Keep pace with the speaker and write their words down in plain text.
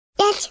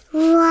Let's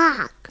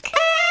rock!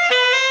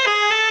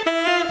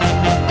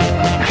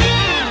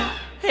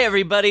 Hey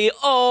everybody,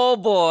 oh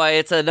boy,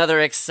 it's another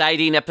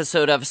exciting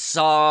episode of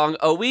Song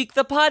a Week,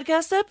 the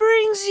podcast that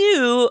brings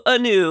you a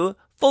new,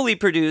 fully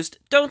produced,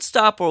 Don't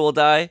Stop or We'll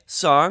Die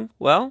song,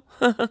 well,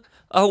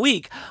 a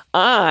week.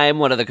 I'm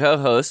one of the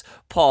co-hosts,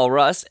 Paul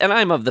Rust, and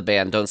I'm of the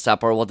band Don't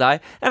Stop or We'll Die,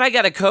 and I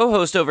got a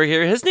co-host over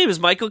here, his name is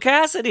Michael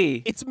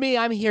Cassidy. It's me,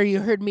 I'm here. You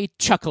heard me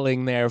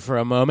chuckling there for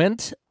a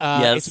moment.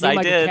 Yes, it's me, I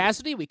Michael did.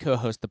 Cassidy. We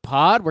co-host the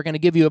pod. We're going to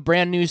give you a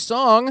brand new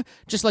song,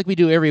 just like we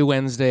do every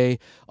Wednesday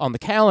on the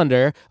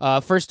calendar.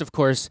 First, of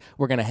course,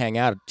 we're going to hang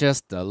out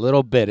just a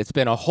little bit. It's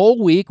been a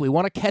whole week. We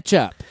want to catch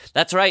up.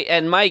 That's right,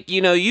 and Mike,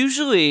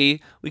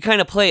 usually we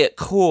kind of play it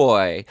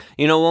coy.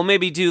 We'll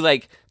maybe do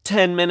like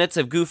 10 minutes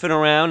of goofing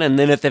around, and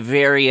then at the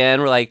very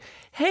end, we're like,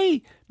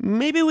 hey,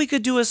 maybe we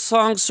could do a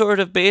song sort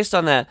of based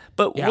on that.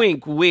 But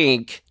Wink,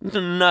 wink,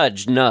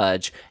 nudge,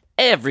 nudge.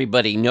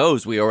 Everybody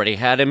knows we already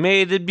had it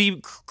made. It'd be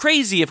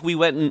crazy if we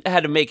went and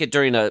had to make it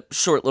during a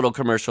short little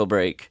commercial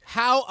break.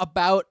 How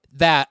about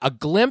that? A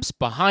glimpse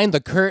behind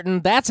the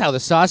curtain. That's how the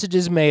sausage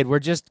is made. We're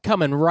just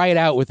coming right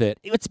out with it.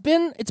 It's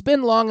been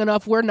long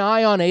enough. We're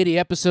nigh on 80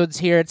 episodes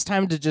here. It's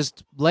time to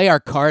just lay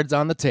our cards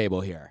on the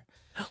table here.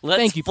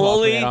 Thank you,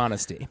 Paul, for that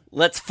honesty.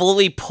 Let's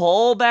fully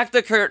pull back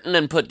the curtain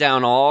and put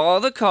down all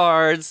the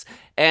cards.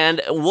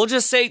 And we'll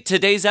just say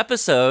today's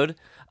episode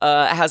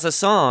has a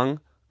song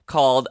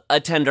called A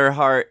Tender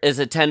Heart is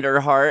a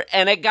Tender Heart.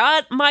 And it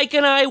got Mike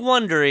and I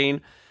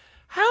wondering,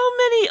 how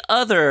many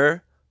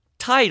other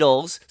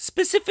titles,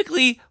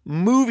 specifically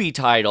movie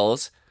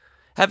titles,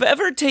 have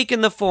ever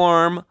taken the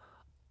form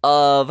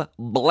of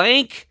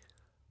blank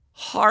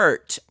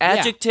heart,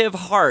 adjective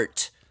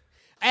heart?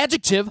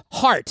 Adjective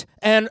heart,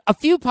 and a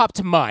few popped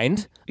to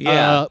mind.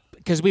 Yeah,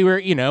 because we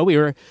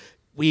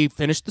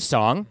finished the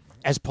song,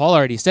 as Paul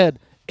already said.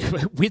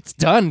 It's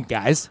done,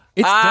 guys.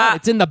 It's done.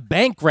 It's in the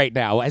bank right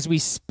now as we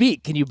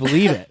speak. Can you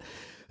believe it?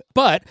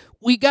 But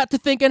we got to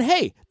thinking,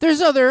 hey,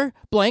 there's other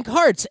blank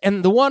hearts,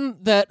 and the one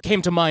that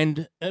came to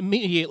mind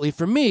immediately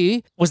for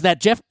me was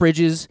that Jeff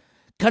Bridges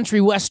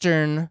country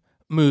western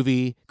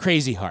movie,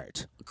 Crazy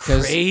Heart.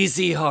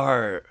 Crazy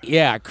Heart.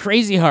 Yeah,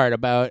 Crazy Heart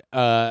about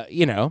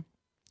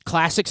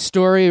classic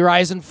story,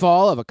 rise and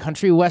fall of a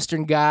country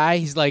western guy.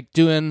 He's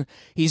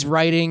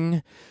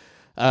writing,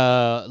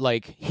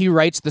 he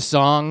writes the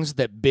songs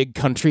that big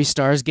country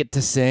stars get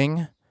to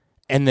sing,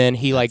 and then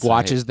he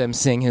watches them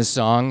sing his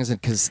songs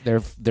because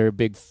they're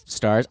big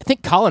stars. I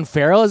think Colin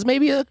Farrell is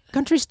maybe a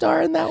country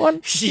star in that one.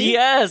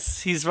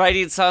 Yes, he's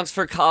writing songs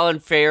for Colin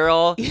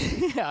Farrell.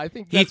 Yeah, I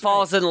think he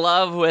falls in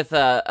love with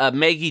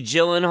Maggie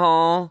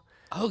Gyllenhaal.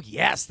 Oh,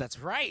 yes, that's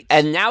right.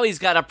 And now he's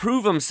got to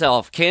prove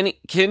himself. Can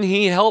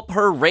he help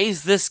her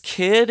raise this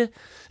kid?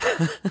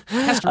 He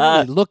has to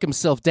really look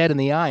himself dead in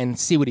the eye and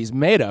see what he's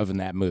made of in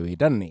that movie,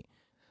 doesn't he?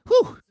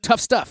 Whew,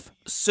 tough stuff.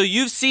 So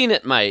you've seen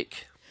it,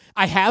 Mike.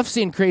 I have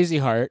seen Crazy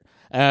Heart,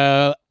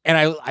 and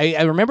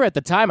I remember at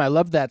the time I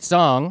loved that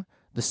song,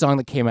 the song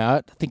that came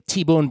out. I think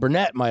T-Bone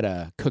Burnett might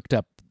have cooked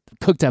up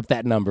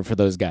that number for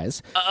those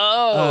guys.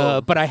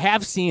 Oh. But I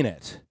have seen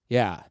it.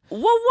 Yeah.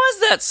 What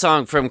was that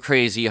song from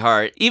Crazy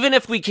Heart? Even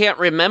if we can't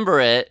remember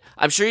it,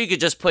 I'm sure you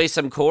could just play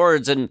some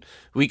chords and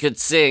we could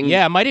sing.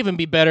 Yeah, it might even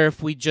be better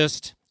if we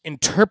just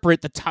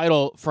interpret the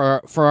title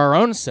for our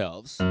own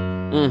selves.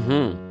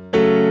 Mm-hmm.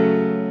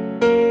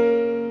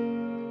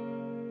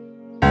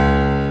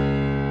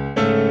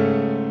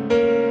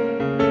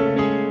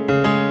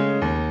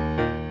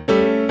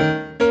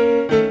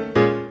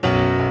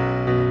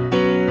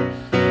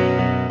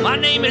 My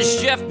name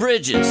is Jeff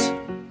Bridges.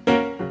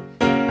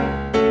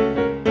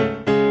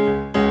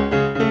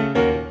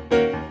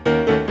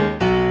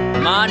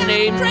 My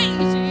name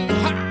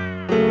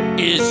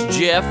is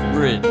Jeff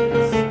Bridges.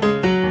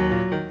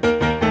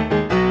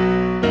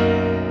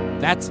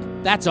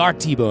 That's our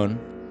T-Bone.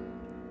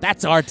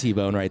 That's our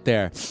T-Bone right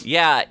there.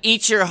 Yeah,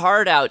 eat your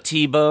heart out,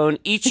 T-Bone.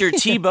 Eat your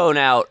T-Bone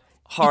out,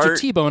 heart. Eat your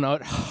T-Bone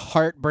out,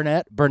 Heart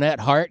Burnett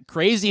Heart,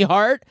 Crazy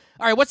Heart.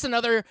 All right, what's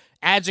another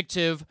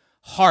adjective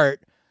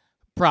heart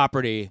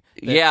property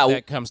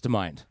that comes to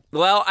mind?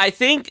 Well, I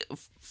think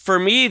for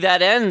me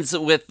that ends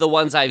with the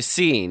ones I've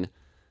seen.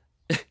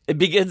 It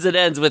begins and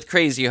ends with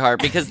Crazy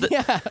Heart because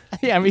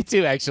yeah, me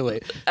too,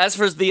 actually. As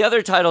for the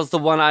other titles, the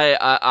one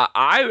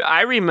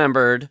I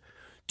remembered.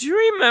 Do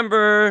you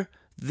remember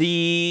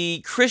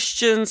the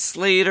Christian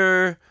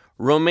Slater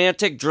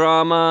romantic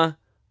drama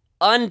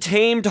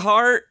Untamed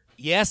Heart?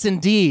 Yes,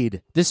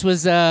 indeed. This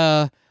was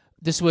not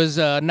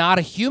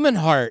a human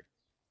heart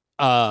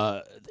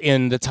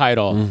in the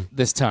title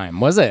this time,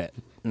 was it?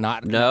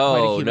 Not quite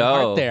a human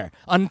heart there.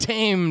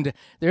 Untamed.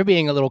 They're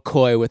being a little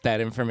coy with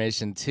that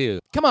information, too.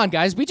 Come on,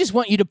 guys. We just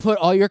want you to put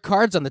all your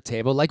cards on the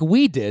table like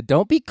we did.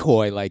 Don't be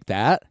coy like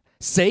that.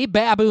 Say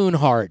baboon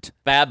heart.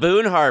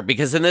 Baboon heart,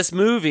 because in this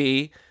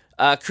movie,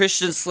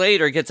 Christian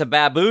Slater gets a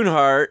baboon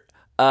heart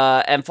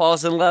and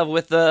falls in love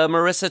with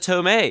Marissa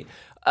Tomei.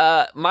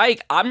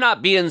 Mike, I'm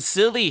not being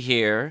silly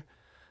here.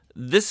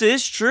 This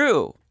is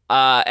true.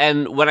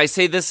 And when I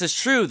say this is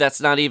true, that's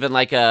not even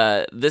like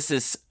this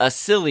is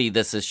true.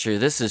 This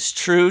is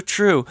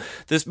true.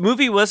 This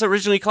movie was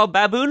originally called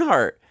Baboon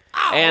Heart.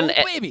 Oh,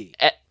 baby.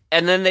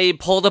 And then they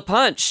pulled a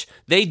punch.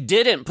 They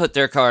didn't put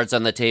their cards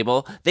on the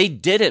table. They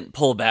didn't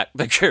pull back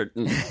the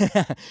curtain.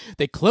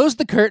 They closed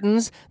the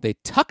curtains. They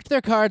tucked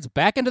their cards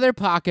back into their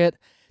pocket.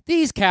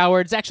 These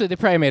cowards. Actually, they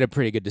probably made a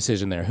pretty good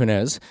decision there. Who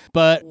knows?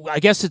 But I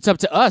guess it's up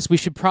to us. We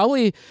should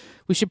probably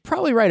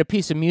write a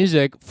piece of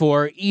music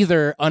for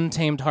either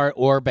Untamed Heart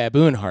or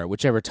Baboon Heart,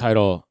 whichever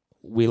title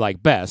we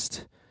like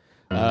best.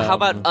 How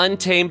about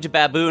Untamed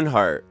Baboon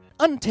Heart?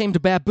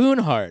 Untamed Baboon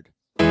Heart.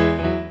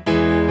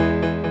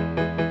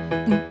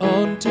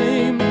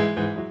 Untamed.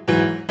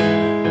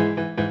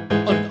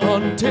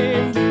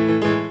 Untamed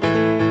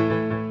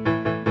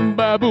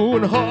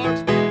Baboon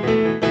Heart.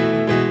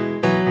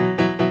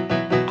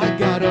 I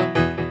got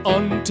a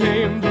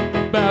untamed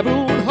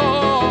baboon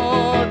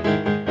heart.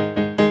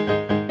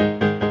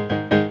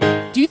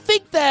 Do you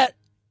think that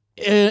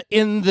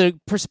in the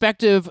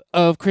perspective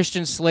of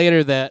Christian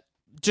Slater, that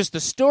just the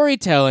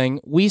storytelling,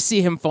 we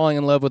see him falling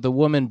in love with a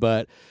woman,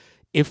 but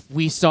if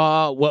we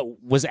saw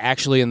what was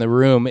actually in the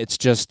room, it's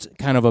just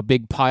kind of a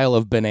big pile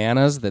of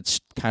bananas that's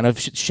kind of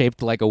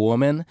shaped like a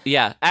woman?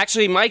 Yeah.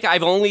 Actually, Mike,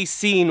 I've only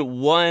seen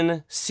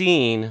one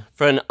scene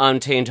for an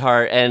Untamed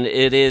Heart, and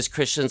it is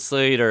Christian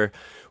Slater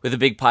with a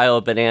big pile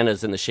of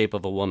bananas in the shape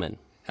of a woman.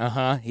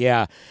 Uh-huh,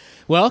 yeah.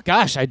 Well,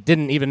 gosh, I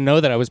didn't even know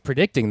that I was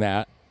predicting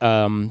that.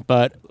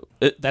 But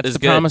that's the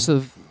promise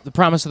of the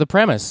premise.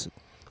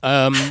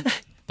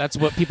 That's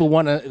what people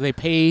want to. They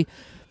pay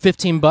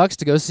 $15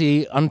 to go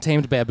see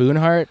Untamed Baboon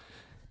Heart.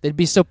 They'd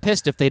be so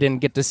pissed if they didn't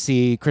get to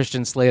see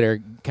Christian Slater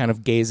kind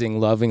of gazing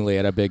lovingly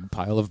at a big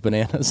pile of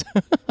bananas.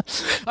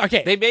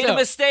 Okay, they made a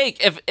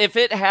mistake. If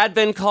it had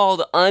been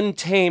called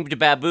Untamed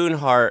Baboon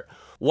Heart,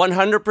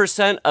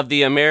 100% of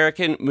the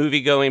American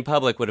movie-going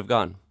public would have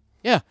gone.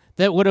 Yeah,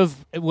 it would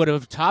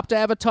have topped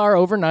Avatar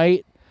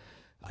overnight,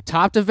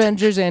 topped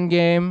Avengers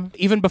Endgame,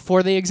 even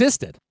before they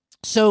existed.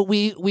 So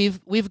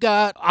we've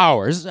got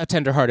ours, A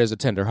Tender Heart is a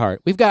Tender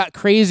Heart. We've got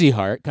Crazy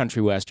Heart,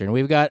 country western.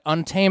 We've got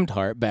Untamed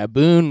Heart,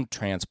 baboon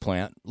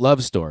transplant,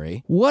 love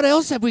story. What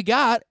else have we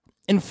got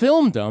in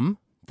filmdom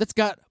that's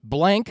got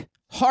blank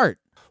heart?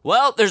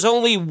 Well, there's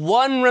only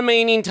one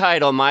remaining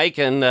title, Mike,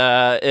 and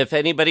if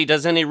anybody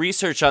does any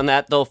research on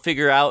that, they'll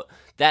figure out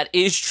that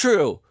is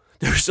true.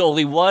 There's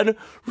only one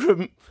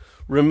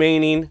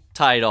remaining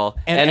title.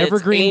 And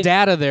evergreen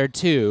data there,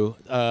 too.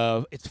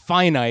 It's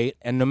finite,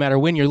 and no matter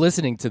when you're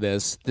listening to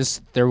this,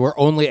 there were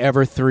only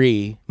ever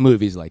 3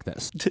 movies like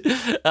this.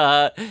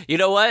 You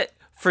know what?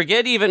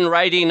 Forget even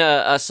writing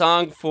a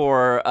song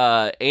for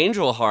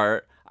Angel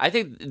Heart. I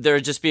think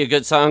there'd just be a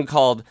good song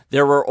called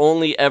There Were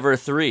Only Ever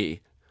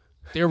 3.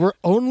 There were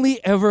only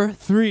ever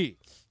 3.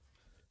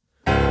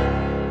 There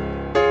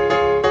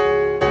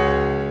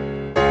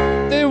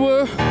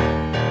were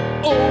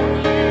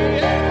only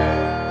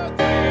ever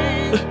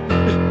 3.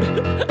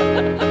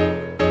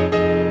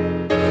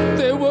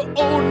 There were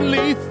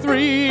only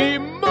 3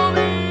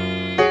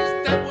 movies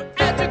that were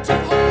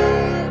adjective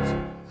heart.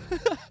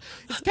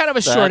 It's kind of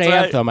a short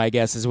anthem, I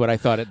guess, is what I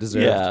thought it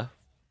deserved. Yeah,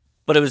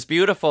 but it was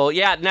beautiful.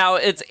 Yeah, now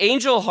it's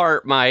Angel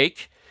Heart,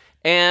 Mike,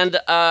 and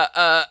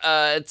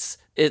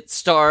it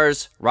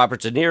stars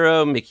Robert De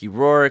Niro, Mickey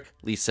Rourke,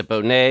 Lisa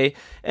Bonet,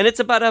 and it's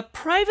about a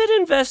private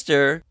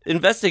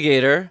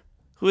investigator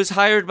who is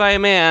hired by a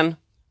man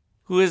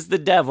who is the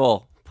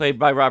devil, played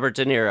by Robert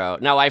De Niro.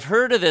 Now, I've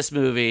heard of this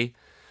movie,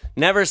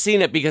 never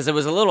seen it because it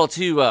was a little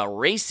too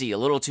racy, a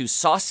little too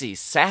saucy,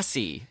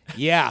 sassy.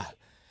 Yeah.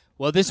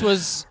 Well, this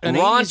was an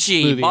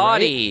raunchy 80s movie,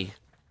 body.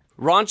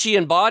 Right? Raunchy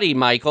and body,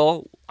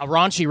 Michael. A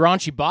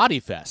raunchy body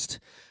fest.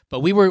 But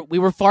we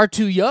were far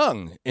too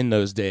young in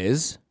those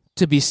days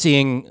to be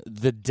seeing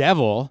the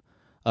devil.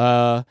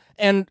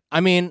 And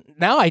I mean,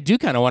 now I do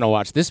kind of want to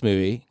watch this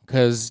movie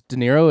because De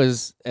Niro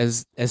is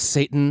as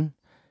Satan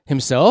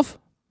himself.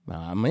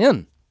 I'm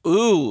in.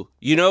 Ooh,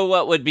 you know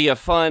what would be a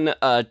fun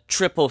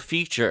triple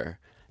feature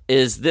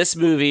is this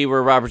movie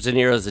where Robert De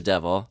Niro's the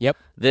devil. Yep.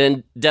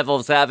 Then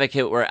Devil's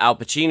Advocate where Al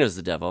Pacino's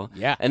the devil.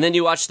 Yeah. And then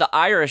you watch The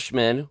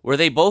Irishman where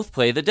they both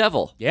play the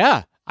devil.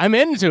 Yeah, I'm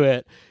into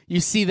it. You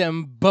see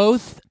them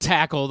both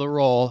tackle the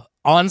role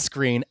on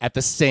screen at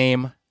the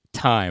same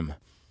time.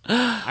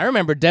 I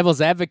remember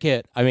Devil's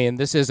Advocate. I mean,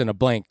 this isn't a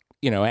blank,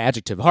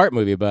 adjective heart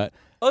movie, but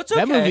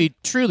that movie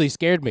truly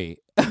scared me.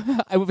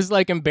 I was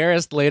like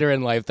embarrassed later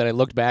in life that I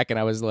looked back and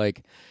I was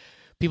like,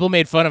 people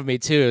made fun of me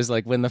too. It was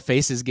like when the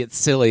faces get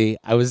silly,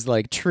 I was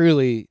like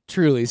truly,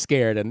 truly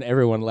scared and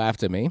everyone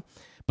laughed at me.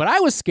 But I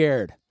was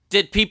scared.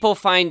 Did people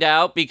find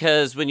out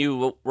because when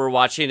you were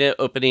watching it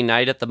opening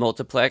night at the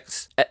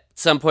multiplex, at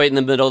some point in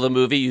the middle of the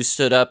movie, you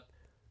stood up,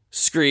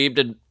 screamed,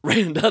 and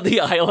ran down the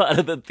aisle out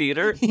of the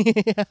theater?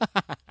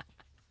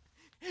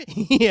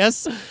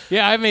 Yes.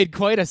 Yeah, I made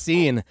quite a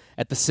scene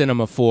at the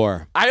Cinema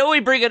 4. I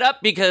only bring it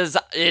up because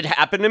it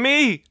happened to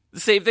me.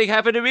 The same thing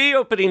happened to me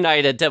opening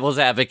night at Devil's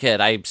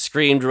Advocate. I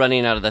screamed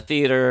running out of the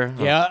theater.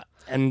 Yeah.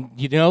 And,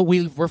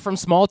 we're from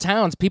small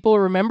towns. People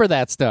remember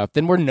that stuff.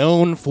 Then we're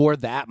known for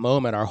that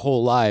moment our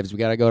whole lives. We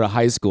got to go to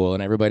high school,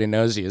 and everybody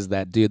knows you as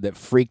that dude that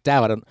freaked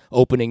out on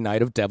opening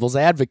night of Devil's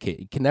Advocate.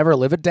 You can never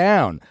live it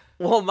down.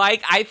 Well,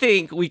 Mike, I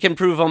think we can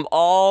prove them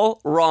all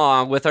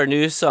wrong with our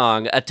new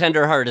song, A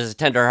Tender Heart is a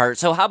Tender Heart.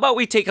 So how about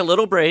we take a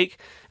little break,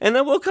 and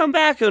then we'll come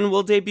back and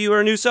we'll debut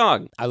our new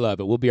song. I love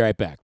it. We'll be right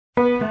back.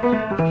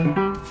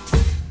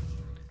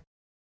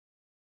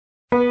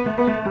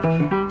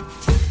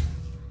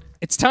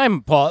 It's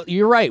time, Paul.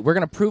 You're right. We're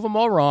going to prove them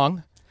all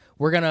wrong.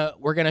 We're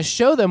gonna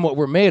show them what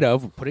we're made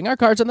of. We're putting our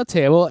cards on the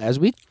table as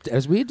we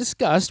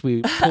discussed.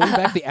 We pulling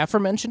back the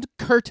aforementioned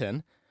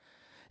curtain.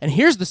 And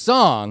here's the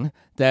song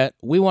that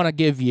we want to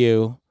give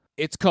you.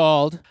 It's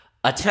called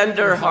A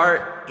Tender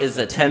Heart is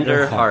a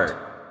Tender Heart.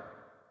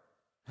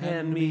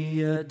 Hand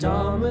me a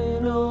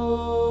domino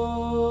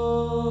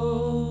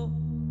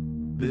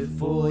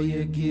before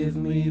you give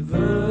me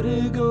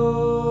vertigo.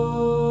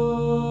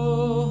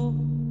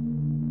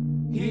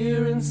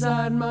 Here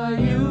inside my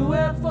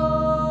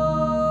UFO,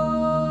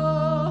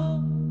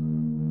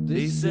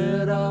 they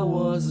said I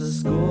was a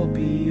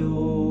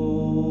Scorpio.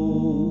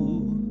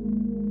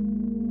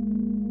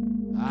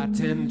 I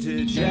tend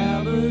to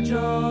jabberjaw,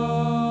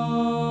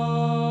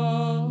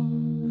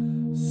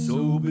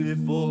 so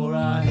before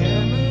I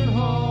hem and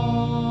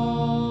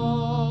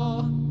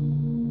haw,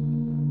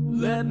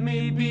 let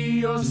me be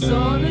your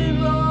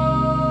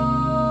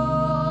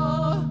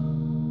son-in-law.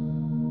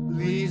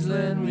 Please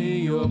lend me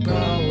your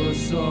power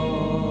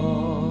saw.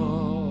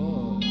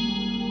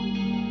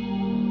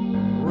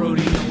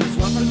 Rodeo was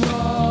rough and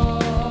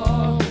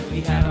raw.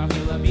 We had our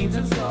Philippines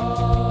and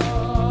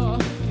slaw.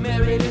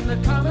 Married in the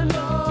common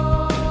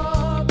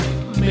law.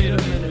 Made a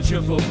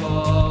miniature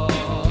football.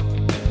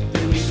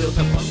 Then we built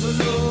a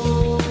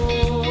bungalow.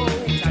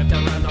 Typed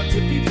around our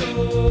tippy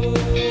toe.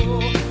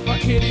 Our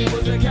kitty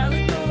was a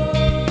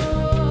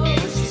calico.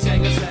 She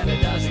sang a sad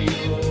adagio.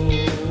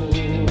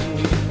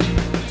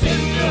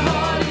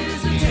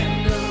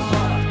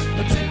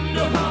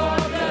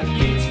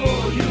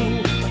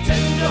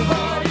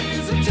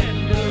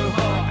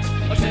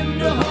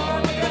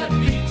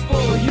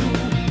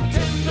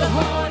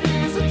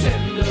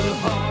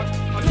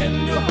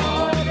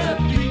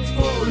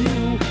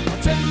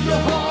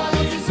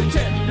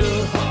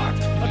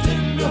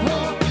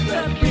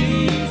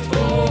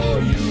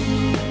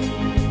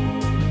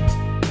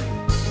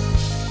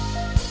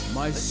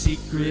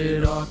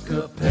 Secret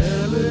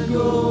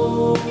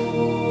archipelago,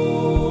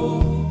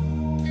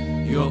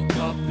 your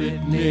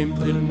puppet named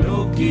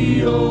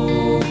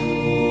Pinocchio.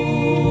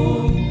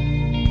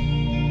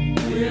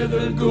 We're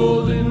the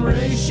golden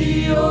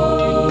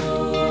ratio,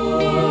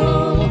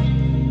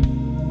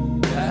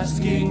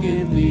 basking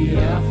in the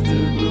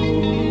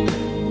afterglow.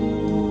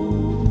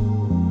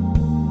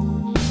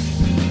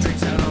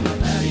 Drinks out on the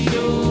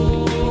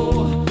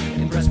patio,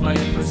 impress my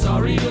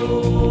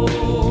impresario.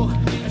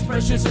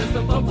 Precious as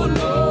the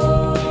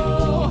buffalo,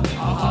 a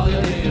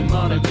holiday in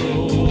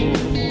Monaco.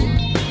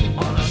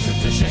 On our trip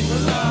to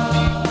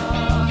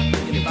Shangri-La,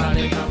 you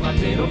finally found my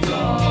fatal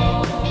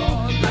flaw.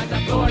 Like a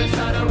thorn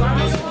inside a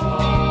rhyme's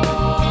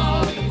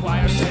paw, the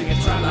choir singing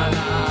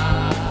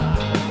tra-la-la.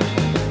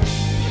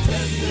 A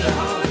tender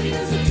heart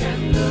is a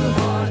tender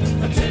heart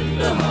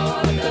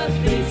that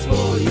beats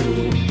for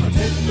you. A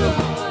tender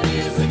heart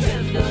is a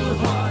tender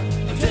heart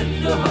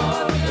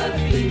that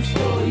beats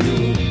for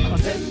you. A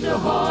tender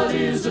heart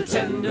is a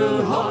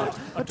tender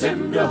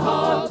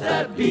heart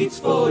that beats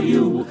for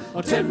you.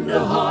 A tender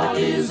heart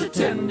is a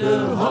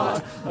tender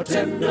heart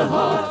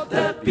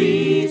that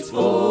beats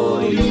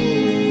for you.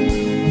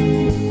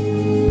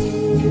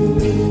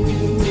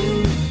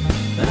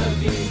 That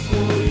beats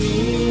for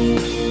you.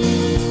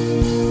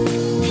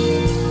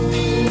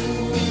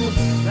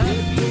 That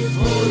beats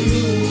for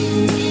you.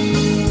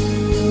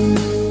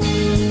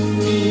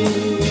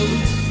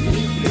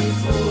 It beats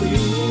for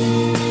you.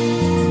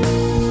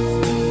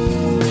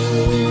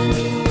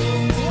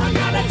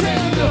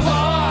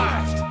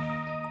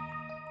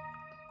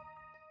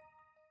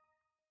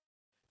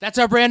 That's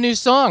our brand new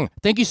song.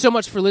 Thank you so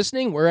much for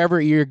listening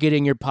wherever you're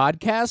getting your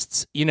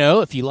podcasts.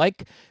 If you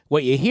like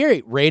what you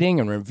hear,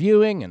 rating and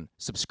reviewing and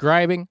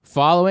subscribing,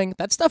 following,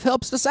 that stuff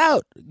helps us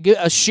out.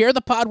 Share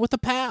the pod with a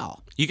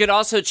pal. You can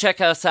also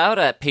check us out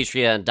at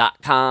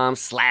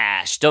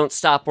patreon.com/Don't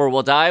Stop or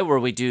We'll Die, where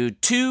we do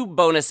 2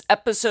 bonus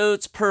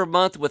episodes per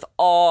month with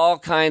all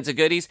kinds of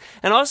goodies.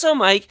 And also,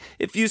 Mike,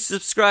 if you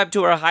subscribe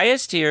to our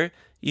highest tier,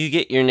 you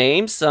get your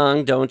name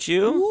sung, don't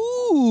you?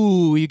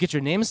 Ooh, you get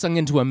your name sung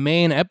into a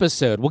main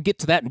episode. We'll get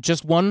to that in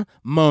just one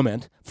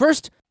moment.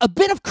 First, a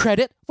bit of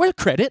credit where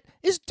credit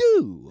is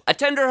due. A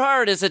Tender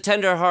Heart is a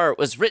Tender Heart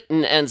was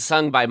written and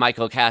sung by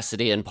Michael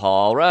Cassidy and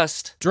Paul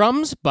Rust.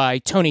 Drums by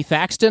Tony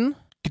Thaxton.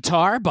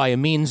 Guitar by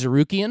Amin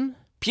Zarukian.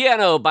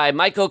 Piano by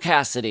Michael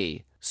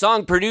Cassidy.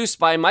 Song produced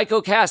by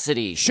Michael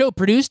Cassidy. Show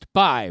produced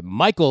by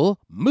Michael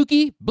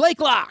Mookie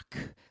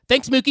Blakelock.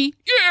 Thanks, Mookie.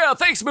 Yeah,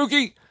 thanks,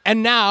 Mookie.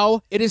 And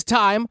now it is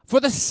time for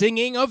the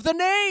singing of the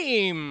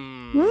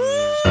name.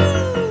 Ooh,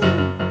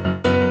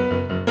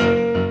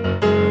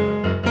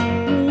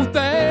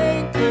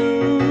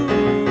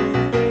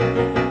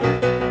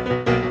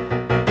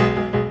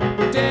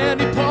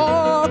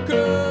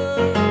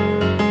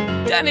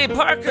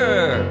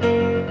 Parker.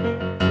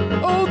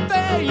 Oh,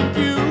 thank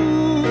you,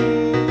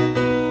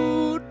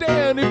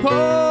 Danny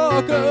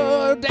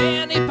Parker.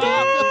 Danny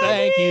Parker,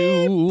 thank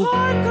you.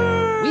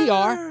 Parker. We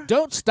are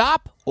Don't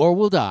Stop or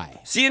We'll Die.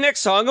 See you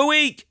next song a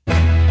week.